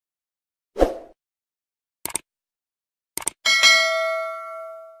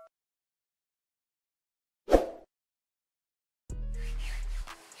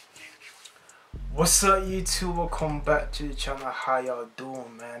What's up, YouTube? Welcome back to the channel. How y'all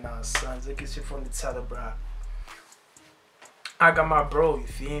doing, man? Sons, look at you from the title, bro. I got my bro, you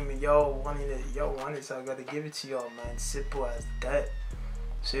feel me? Y'all wanted it, so I gotta give it to y'all, man. Simple as that.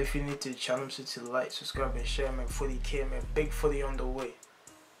 So if you're new to the channel, so to like, subscribe, and share, man. 40K, man. Big 40 on the way.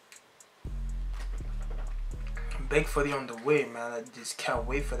 Big 40 on the way, man. I just can't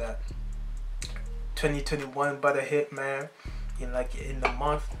wait for that. 2021 about to hit, man. In the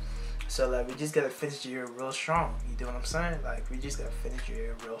month. So like we just gotta finish the year real strong. You know what I'm saying? Like we just gotta finish the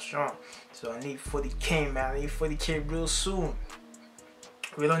year real strong. So I need 40K, man. I need 40K real soon.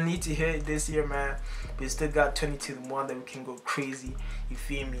 We don't need to hit it this year, man. We still got 2021 that we can go crazy. You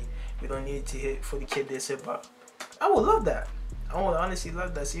feel me? We don't need to hit 40K this year, but I would love that. I would honestly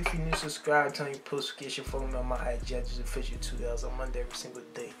love that. So if you're new, subscribe, turn on your post notification, follow me on my IG. I just official 2 I'm on there every single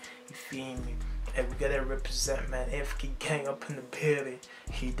day. You feel me? Hey, we gotta represent, man. afkgang up in the building.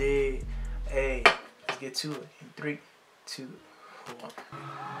 He did. Hey, let's get to it. In 3, 2, 1.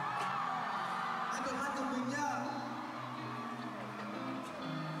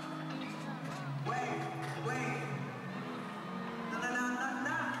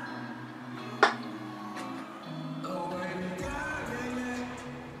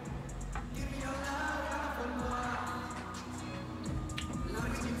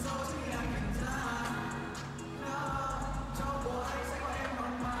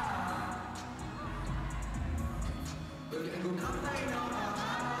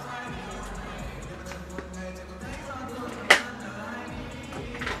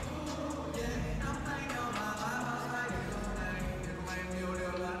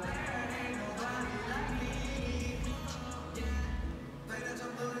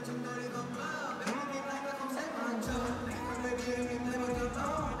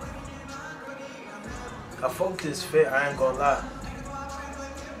 I fuck with this fit, I ain't gonna lie.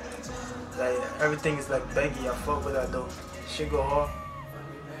 Like everything is like baggy, I fuck with that though. Shit go hard.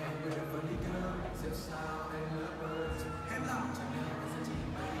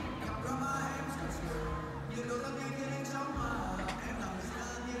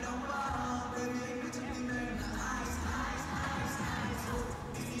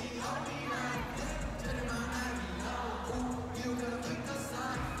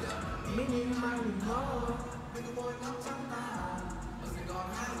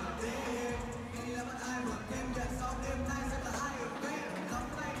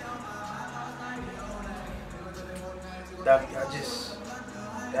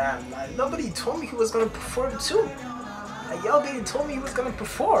 Damn, like nobody told me he was gonna perform too. Like y'all didn't told me he was gonna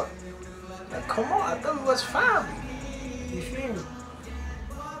perform. Like come on, I thought it was family. You feel me?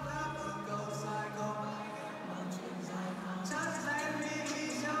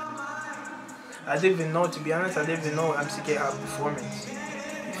 I didn't even know, to be honest, I didn't even know MCK had performance.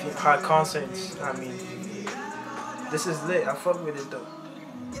 Had concerts. I mean, this is lit. I fuck with it though.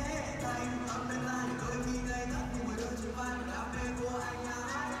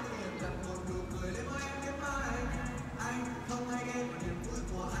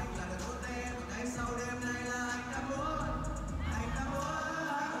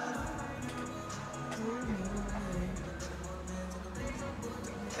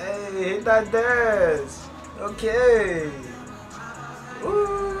 Hey, hit that dance. Okay.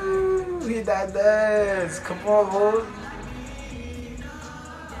 Ooh, hit that dance. Come on, boy.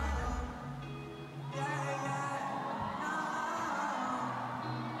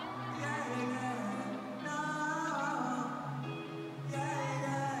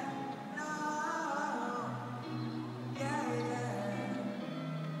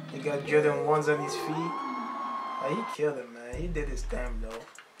 He got Jordan 1s on his feet. Hey, he killed him, man. He did his thing, though.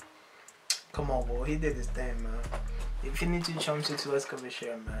 Come on, boy. He did his thing, man. If you need to jump into, let's come and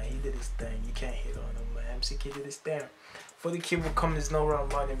share, man. He did his thing. You can't hit on him, man. MCK did his thing. For the kid will come, there's no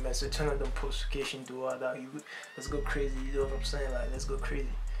round money, man. So turn on the post notification, do all that. Let's go crazy. You know what I'm saying? Like, let's go crazy.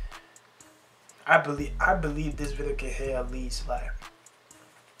 I believe this video can hit at least like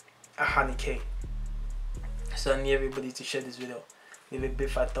 100K. So I need everybody to share this video. Leave a big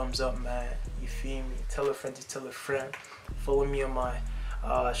fat thumbs up, man. You feel me? Tell a friend to tell a friend. Follow me on my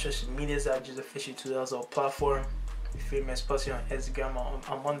social medias at just official 2 platform. You feel me? Especially on Instagram.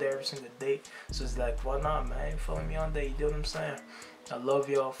 I'm on there every single day. So it's like, why not, man? Follow me on there. You know what I'm saying? I love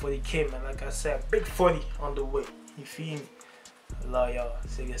y'all. 40K, man. Like I said, big 40 on the way. You feel me? I love y'all.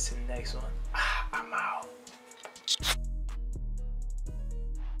 See you guys in the next one. I'm out.